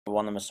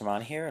Everyone, I'm Mr.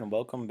 Marino here, and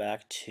welcome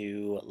back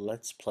to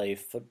Let's Play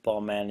Football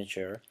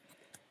Manager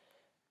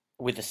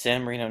with the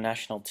San Marino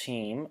national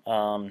team.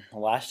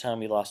 Last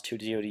time we lost 2-0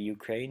 to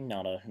Ukraine,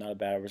 not a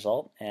bad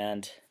result,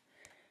 and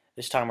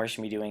this time we're just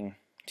going to be doing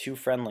two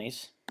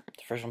friendlies.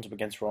 The first one's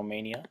against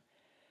Romania.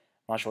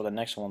 I'm not sure what the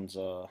next one's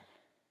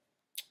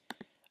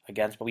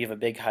against, but we have a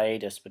big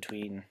hiatus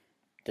between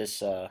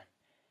this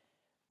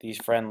these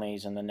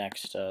friendlies and the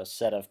next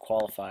set of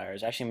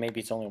qualifiers. Actually, maybe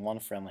it's only one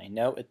friendly.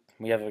 No,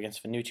 we have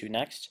against Vanuatu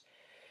next.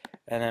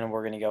 And then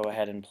we're going to go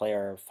ahead and play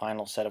our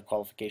final set of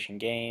qualification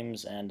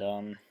games, and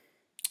then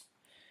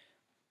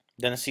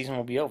the season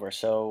will be over.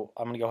 So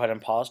I'm going to go ahead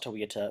and pause till we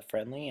get to that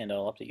friendly, and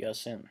I'll update you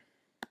guys soon.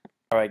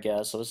 Alright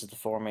guys, so this is the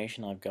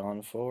formation I've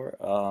gone for.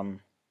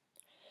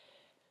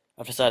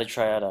 I've decided to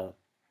try out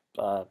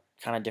a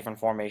kind of different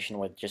formation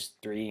with just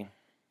three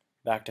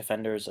back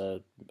defenders, a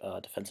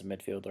defensive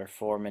midfielder,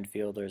 four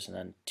midfielders, and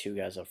then two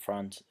guys up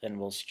front, and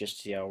we'll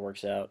just see how it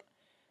works out.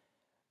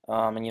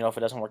 And if it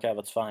doesn't work out,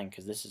 that's fine,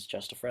 because this is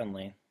just a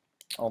friendly.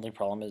 Only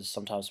problem is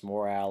sometimes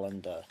morale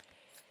and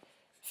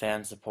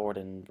fan support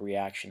and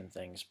reaction and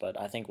things, but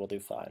I think we'll do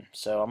fine.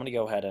 So I'm going to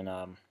go ahead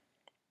and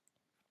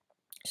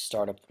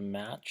start up the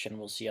match, and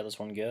we'll see how this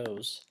one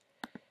goes.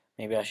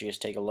 Maybe I should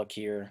just take a look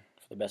here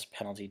for the best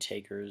penalty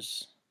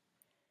takers.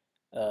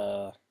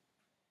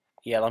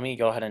 Yeah, let me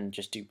go ahead and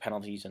just do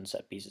penalties and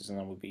set pieces, and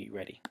then we'll be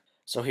ready.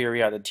 So here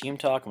we are, the team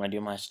talk. I'm going to do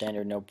my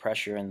standard no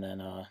pressure, and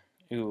then,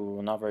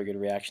 ooh, not very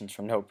good reactions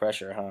from no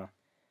pressure, huh?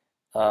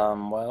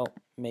 Well,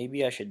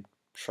 maybe I should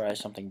try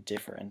something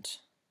different.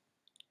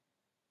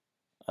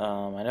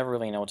 I never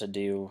really know what to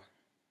do.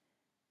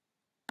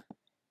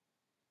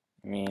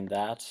 I mean,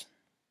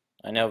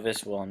 I know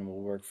this one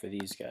will work for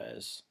these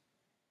guys.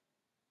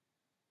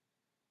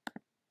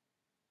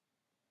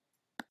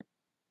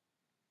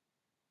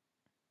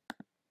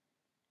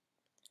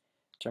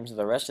 In terms of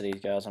the rest of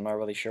these guys, I'm not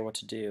really sure what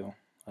to do.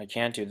 I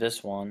can't do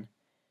this one.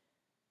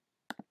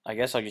 I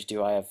guess I'll just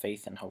do I have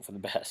faith and hope for the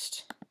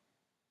best.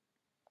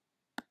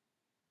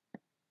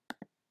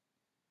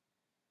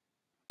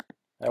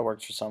 That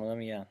works for some of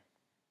them, yeah.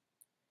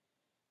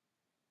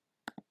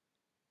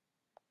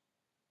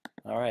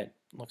 Alright,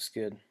 looks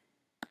good.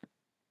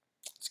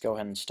 Let's go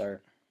ahead and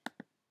start.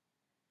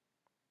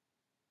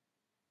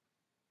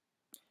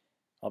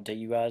 I'll update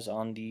you guys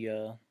on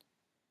the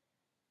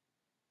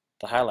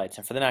highlights,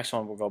 and for the next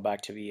one we'll go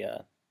back to the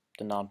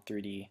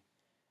non-3D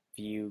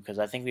view, because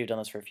I think we've done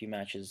this for a few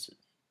matches.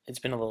 It's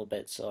been a little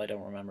bit, so I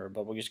don't remember,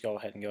 but we'll just go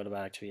ahead and go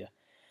back to the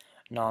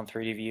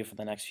non-3D view for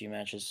the next few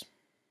matches.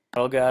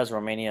 Well guys,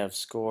 Romania have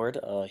scored.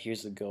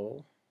 Here's the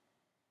goal.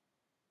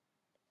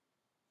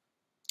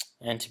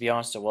 And to be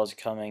honest, it was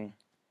coming.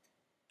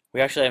 We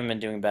actually haven't been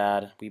doing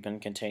bad. We've been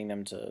containing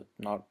them to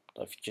not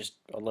just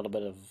a little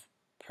bit of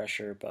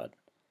pressure, but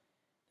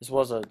this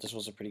was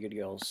a pretty good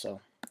goal, so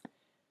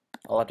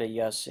I'll update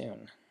you guys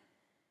soon.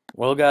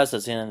 Well guys,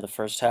 that's the end of the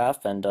first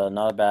half, and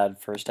not a bad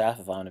first half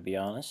if I'm going to be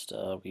honest.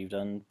 We've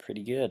done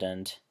pretty good,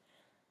 and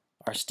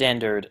our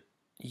standard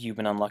 "you've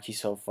been unlucky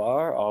so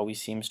far" always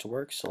seems to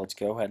work, so let's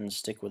go ahead and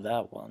stick with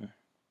that one.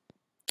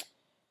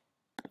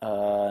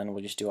 And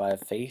we'll just do I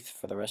have faith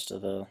for the rest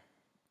of the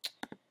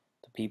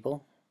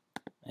people,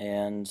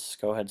 and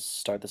go ahead and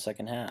start the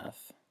second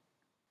half.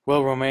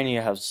 Well,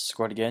 Romania has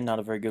scored again. Not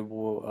a very good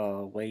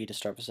way to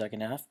start the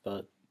second half,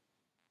 but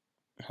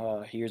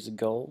here's the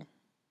goal.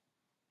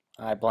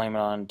 I blame it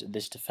on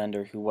this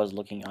defender who was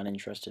looking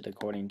uninterested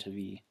according to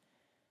the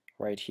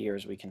right here,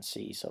 as we can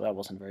see, so that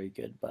wasn't very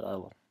good, but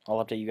I'll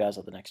update you guys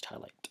on the next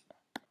highlight.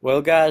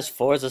 Well guys,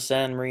 Forza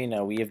San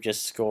Marino, we have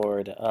just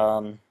scored.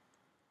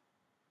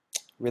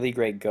 Really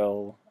great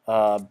goal.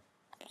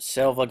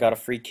 Silva got a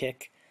free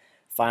kick.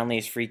 Finally,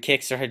 his free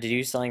kick started to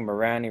do something.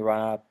 Marino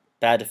run up.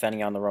 Bad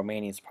defending on the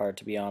Romanians' part,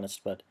 to be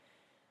honest, but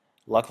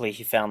luckily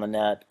he found the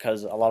net,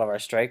 because a lot of our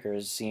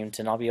strikers seem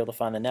to not be able to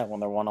find the net when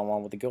they're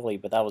one-on-one with the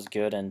goalie, but that was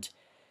good, and,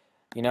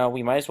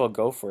 we might as well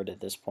go for it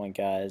at this point,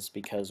 guys,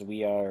 because we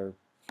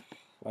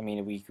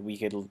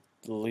could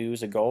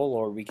lose a goal,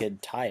 or we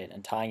could tie it,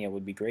 and tying it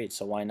would be great,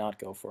 so why not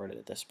go for it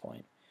at this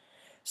point?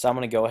 So I'm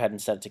going to go ahead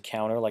and set it to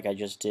counter like I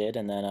just did,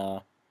 and then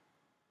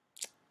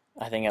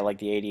I think at like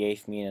the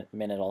 88th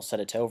minute I'll set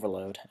it to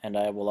overload, and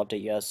I will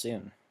update you guys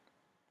soon.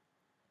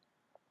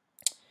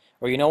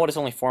 Or you know what, it's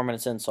only 4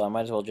 minutes in, so I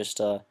might as well just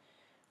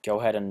go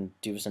ahead and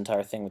do this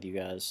entire thing with you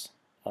guys.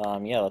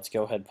 Yeah, let's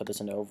go ahead and put this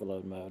into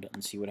overload mode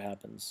and see what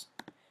happens.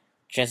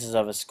 Chances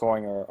of us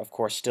scoring are, of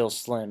course, still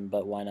slim,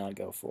 but why not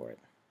go for it?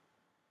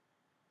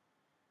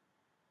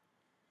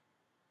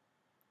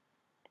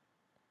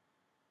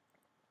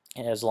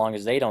 As long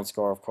as they don't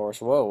score, of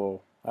course.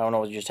 Whoa, I don't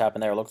know what just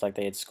happened there. It looked like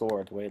they had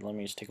scored. Wait, let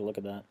me just take a look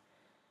at that.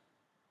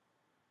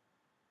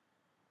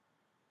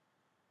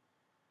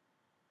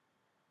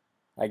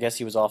 I guess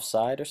he was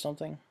offside or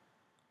something?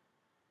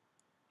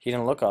 He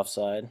didn't look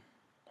offside.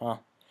 Huh.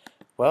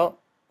 Well,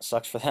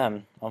 sucks for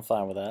them. I'm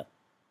fine with that.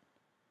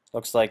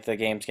 Looks like the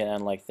game's gonna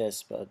end like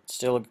this, but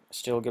still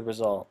a good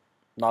result.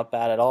 Not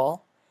bad at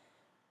all.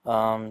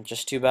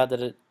 Just too bad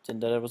that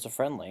it was a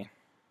friendly.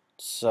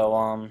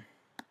 So,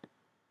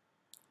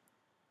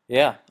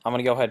 yeah, I'm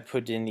gonna go ahead and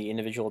put in the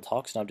individual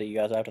talks and update you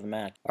guys after the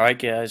match. Alright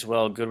guys,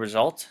 well, good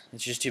result.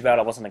 It's just too bad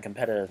it wasn't a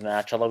competitive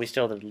match, although we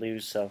still did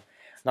lose, so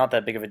not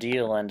that big of a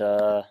deal, and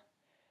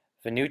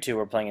Vanuatu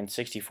were playing in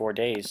 64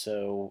 days,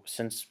 so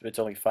since it's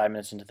only 5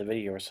 minutes into the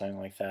video or something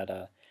like that,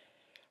 I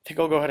think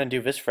I'll go ahead and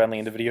do this friendly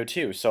in the video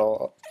too,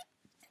 so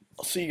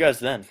I'll see you guys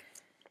then.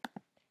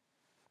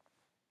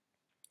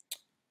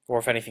 Or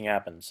if anything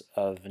happens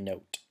of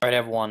note. Alright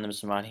everyone, this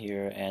is Marino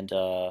here, and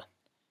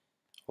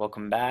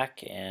welcome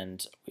back,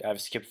 and I've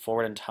skipped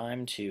forward in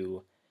time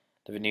to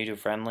the Vanuatu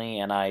friendly,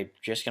 and I'm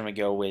just going to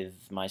go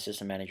with my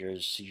system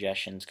manager's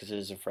suggestions because it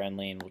is a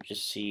friendly, and we'll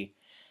just see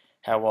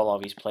how well all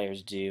these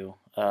players do.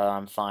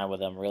 I'm fine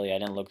with them, really. I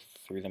didn't look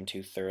through them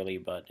too thoroughly,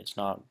 but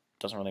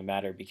doesn't really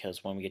matter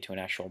because when we get to an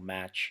actual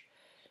match,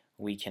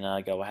 we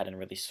can go ahead and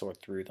really sort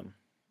through them.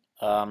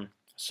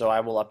 So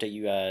I will update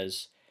you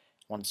guys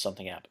once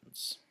something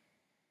happens.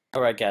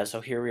 Alright guys,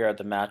 so here we are at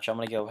the match. I'm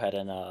going to go ahead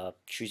and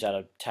choose out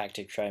a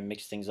tactic, try and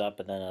mix things up,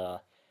 and then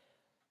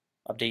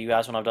update you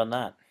guys when I've done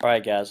that.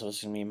 Alright guys, so this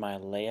is going to be my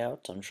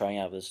layout. I'm trying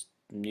out this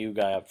new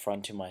guy up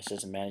front who my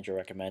assistant manager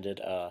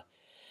recommended.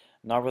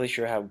 Not really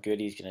sure how good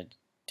he's going to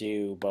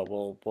do, but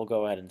we'll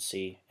go ahead and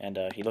see. And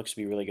he looks to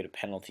be really good at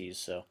penalties,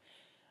 so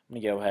I'm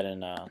going to go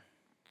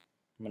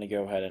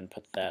ahead and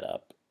put that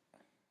up.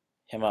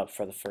 Him up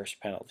for the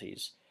first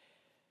penalties.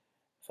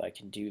 If I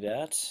can do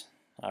that.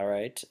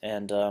 Alright,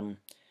 and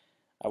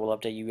I will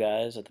update you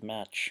guys at the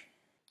match.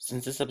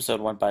 Since this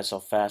episode went by so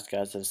fast,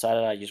 guys, I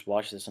decided I'd just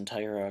watch this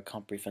entire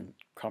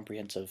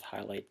comprehensive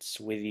highlights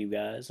with you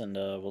guys, and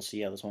we'll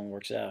see how this one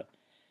works out.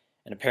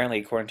 And apparently,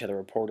 according to the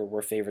reporter,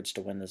 we're favorites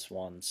to win this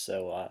one,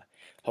 so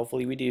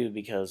hopefully we do,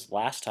 because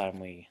last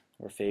time we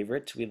were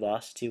favorites, we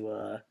lost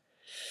to,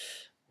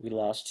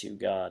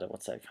 God,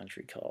 what's that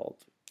country called?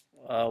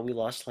 We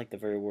lost to, like, the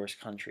very worst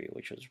country,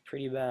 which was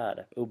pretty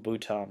bad. Oh,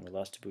 Bhutan. We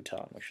lost to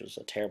Bhutan, which was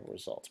a terrible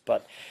result.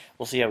 But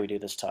we'll see how we do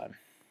this time.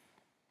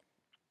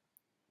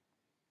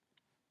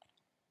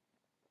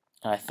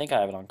 I think I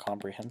have it on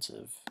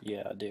comprehensive.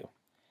 Yeah, I do.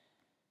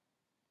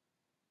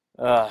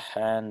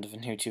 And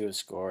Vanuatu has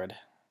scored.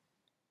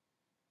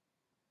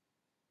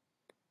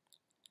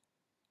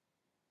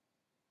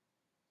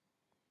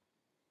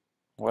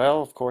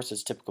 Well, of course,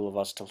 it's typical of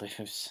us to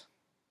lose.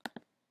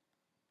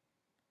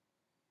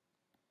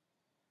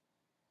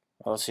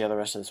 Well, let's see how the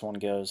rest of this one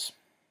goes.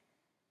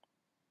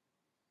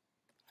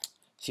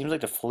 Seems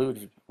like the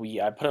fluid,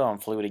 I put it on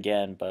fluid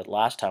again, but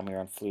last time we were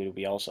on fluid,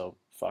 we also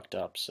fucked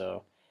up,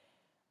 so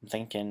I'm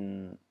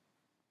thinking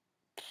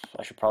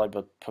I should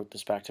probably put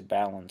this back to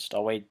balanced.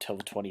 I'll wait till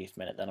the 20th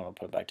minute, then I'll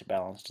put it back to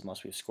balanced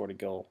unless we've scored a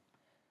goal.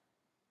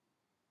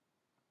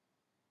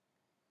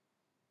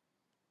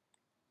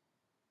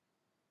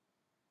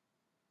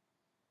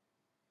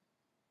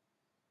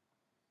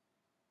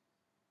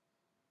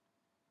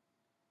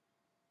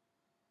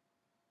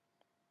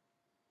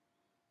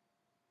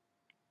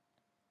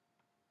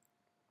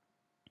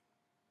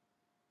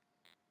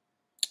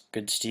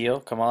 Good steal,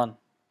 come on.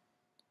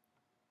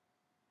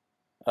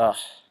 Ugh.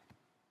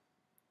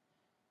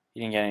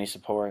 You didn't get any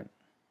support.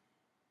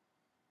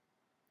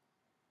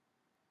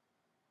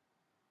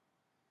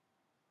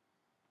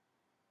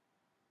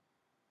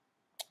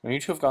 We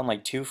need to have gotten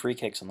like 2 free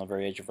kicks on the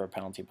very edge of our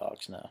penalty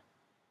box now.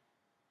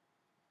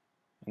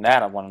 And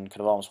that one could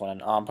have almost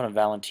won. I'm putting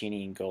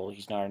Valentini in goal.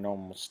 He's not our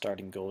normal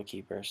starting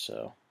goalkeeper,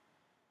 so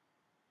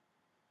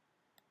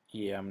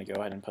yeah, I'm gonna go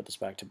ahead and put this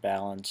back to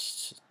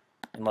balanced,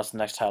 unless the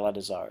next highlight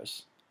is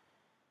ours.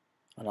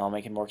 And I'll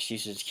make more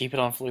excuses to keep it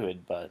on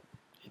fluid, but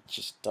it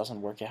just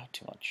doesn't work out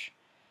too much.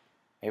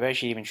 Maybe I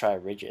should even try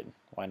rigid.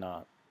 Why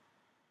not?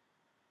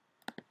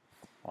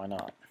 Why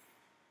not?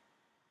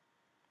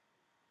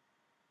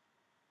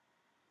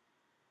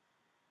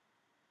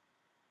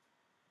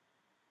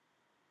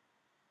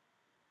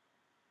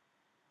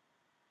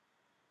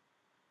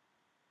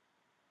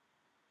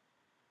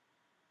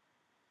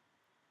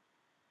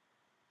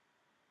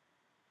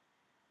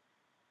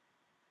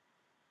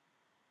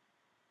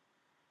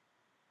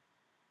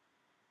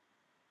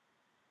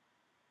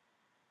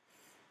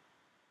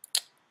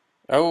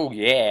 Oh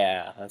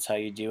yeah, that's how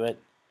you do it.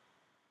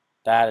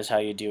 That is how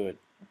you do it.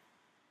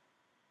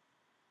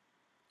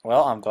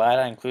 Well, I'm glad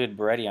I included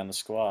Beretti on the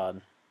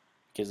squad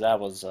because that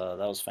was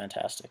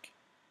fantastic.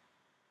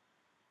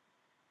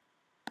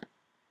 I'm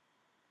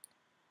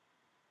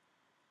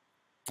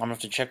gonna have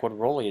to check what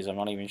role he is. I'm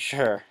not even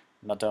sure.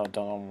 I don't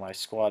know my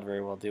squad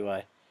very well, do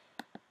I?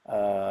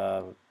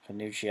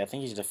 Panucci. I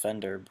think he's a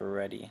defender.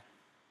 Beretti.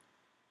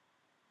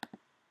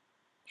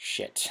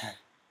 Shit.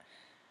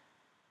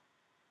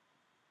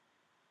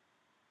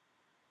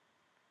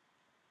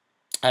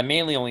 I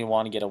mainly only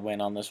want to get a win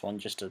on this one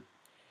just to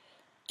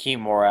keep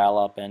morale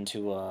up and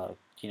to,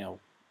 you know,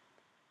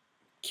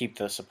 keep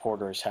the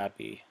supporters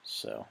happy.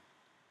 So,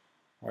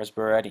 where's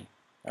Beretti?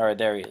 Alright,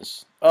 there he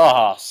is.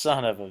 Oh,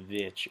 son of a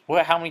bitch.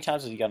 What? How many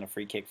times has he gotten a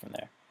free kick from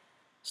there?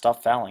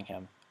 Stop fouling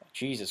him.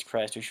 Jesus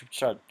Christ, we should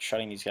start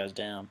shutting these guys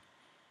down.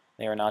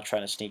 They are not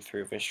trying to sneak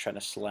through, they're just trying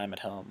to slam it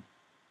home.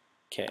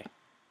 Okay.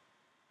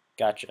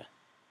 Gotcha.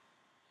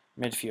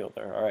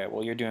 Midfielder. Alright,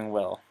 well, you're doing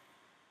well.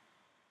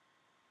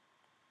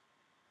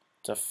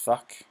 The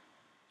fuck?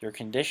 Your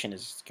condition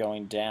is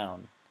going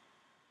down.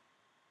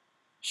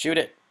 Shoot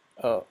it!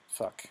 Oh,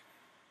 fuck.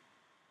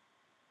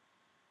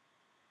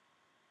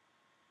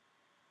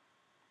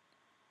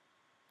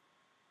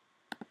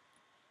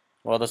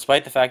 Well,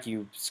 despite the fact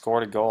you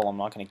scored a goal, I'm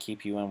not going to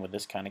keep you in with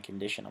this kind of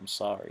condition. I'm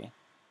sorry.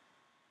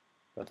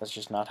 But that's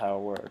just not how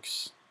it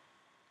works.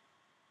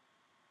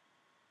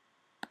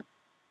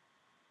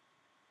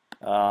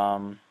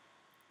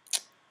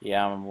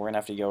 Yeah, we're going to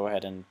have to go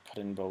ahead and put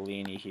in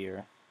Bolini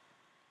here.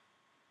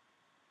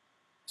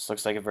 This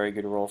looks like a very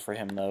good role for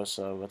him, though,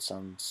 so that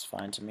sounds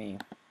fine to me.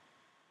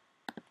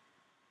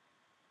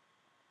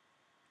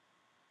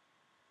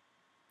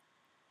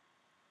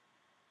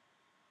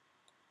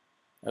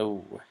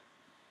 Oh.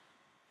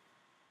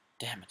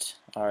 Damn it.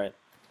 Alright.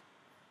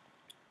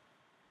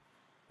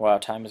 Wow,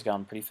 time has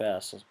gone pretty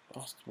fast.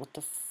 Oh, what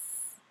the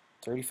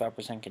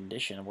 35%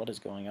 condition? What is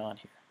going on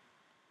here?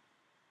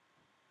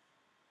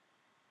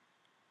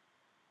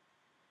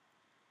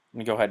 Let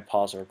me go ahead and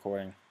pause the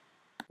recording.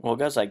 Well,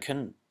 guys, I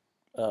couldn't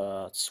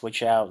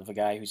switch out the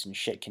guy who's in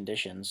shit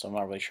condition, so I'm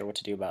not really sure what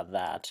to do about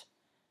that.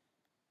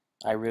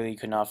 I really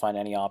could not find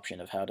any option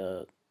of how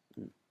to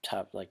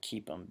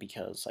keep him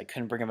because I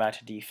couldn't bring him back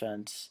to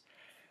defense.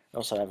 I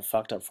also have a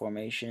fucked up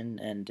formation,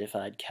 and if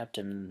I'd kept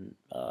him,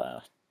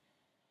 and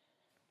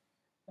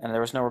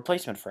there was no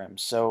replacement for him,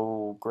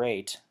 so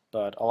great.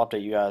 But I'll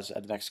update you guys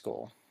at the next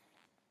goal.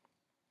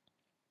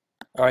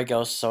 Alright,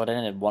 guys, so it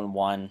ended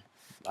 1-1.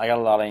 I got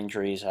a lot of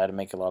injuries. I had to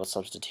make a lot of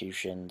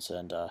substitutions,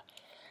 and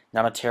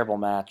not a terrible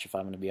match, if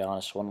I'm going to be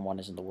honest. 1-1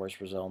 isn't the worst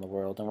result in the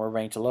world, and we're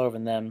ranked lower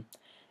than them.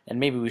 And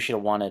maybe we should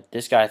have won it.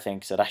 This guy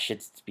thinks that I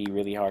should be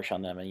really harsh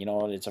on them, and you know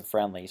what? It's a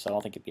friendly, so I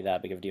don't think it'd be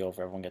that big of a deal if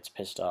everyone gets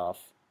pissed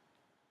off.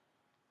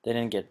 They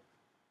didn't get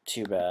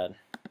too bad,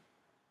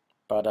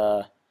 but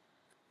it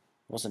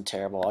wasn't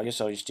terrible. I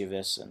guess I'll just do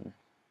this and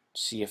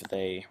see if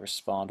they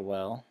respond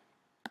well.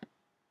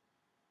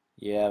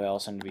 Yeah, they all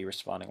seem to be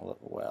responding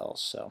well,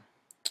 so.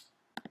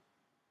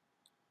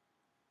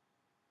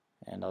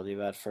 And I'll do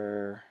that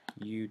for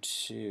you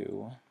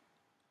too.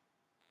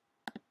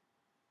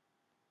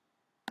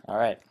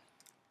 Alright.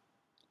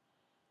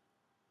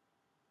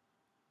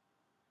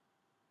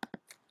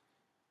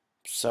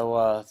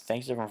 So,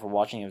 thanks everyone for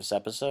watching this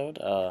episode.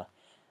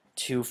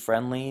 Two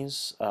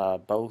friendlies,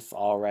 both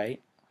alright.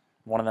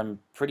 One of them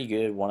pretty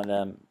good,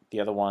 the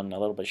other one a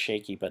little bit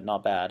shaky, but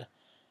not bad.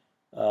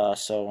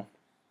 So,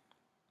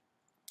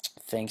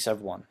 thanks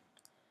everyone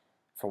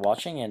for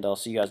watching, and I'll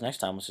see you guys next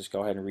time. Let's just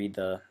go ahead and read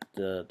the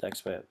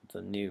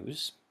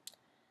news.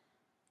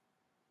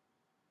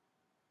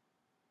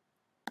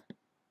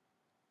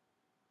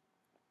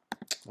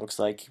 Looks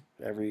like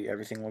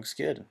everything looks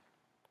good.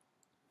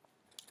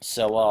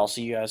 So I'll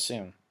see you guys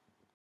soon.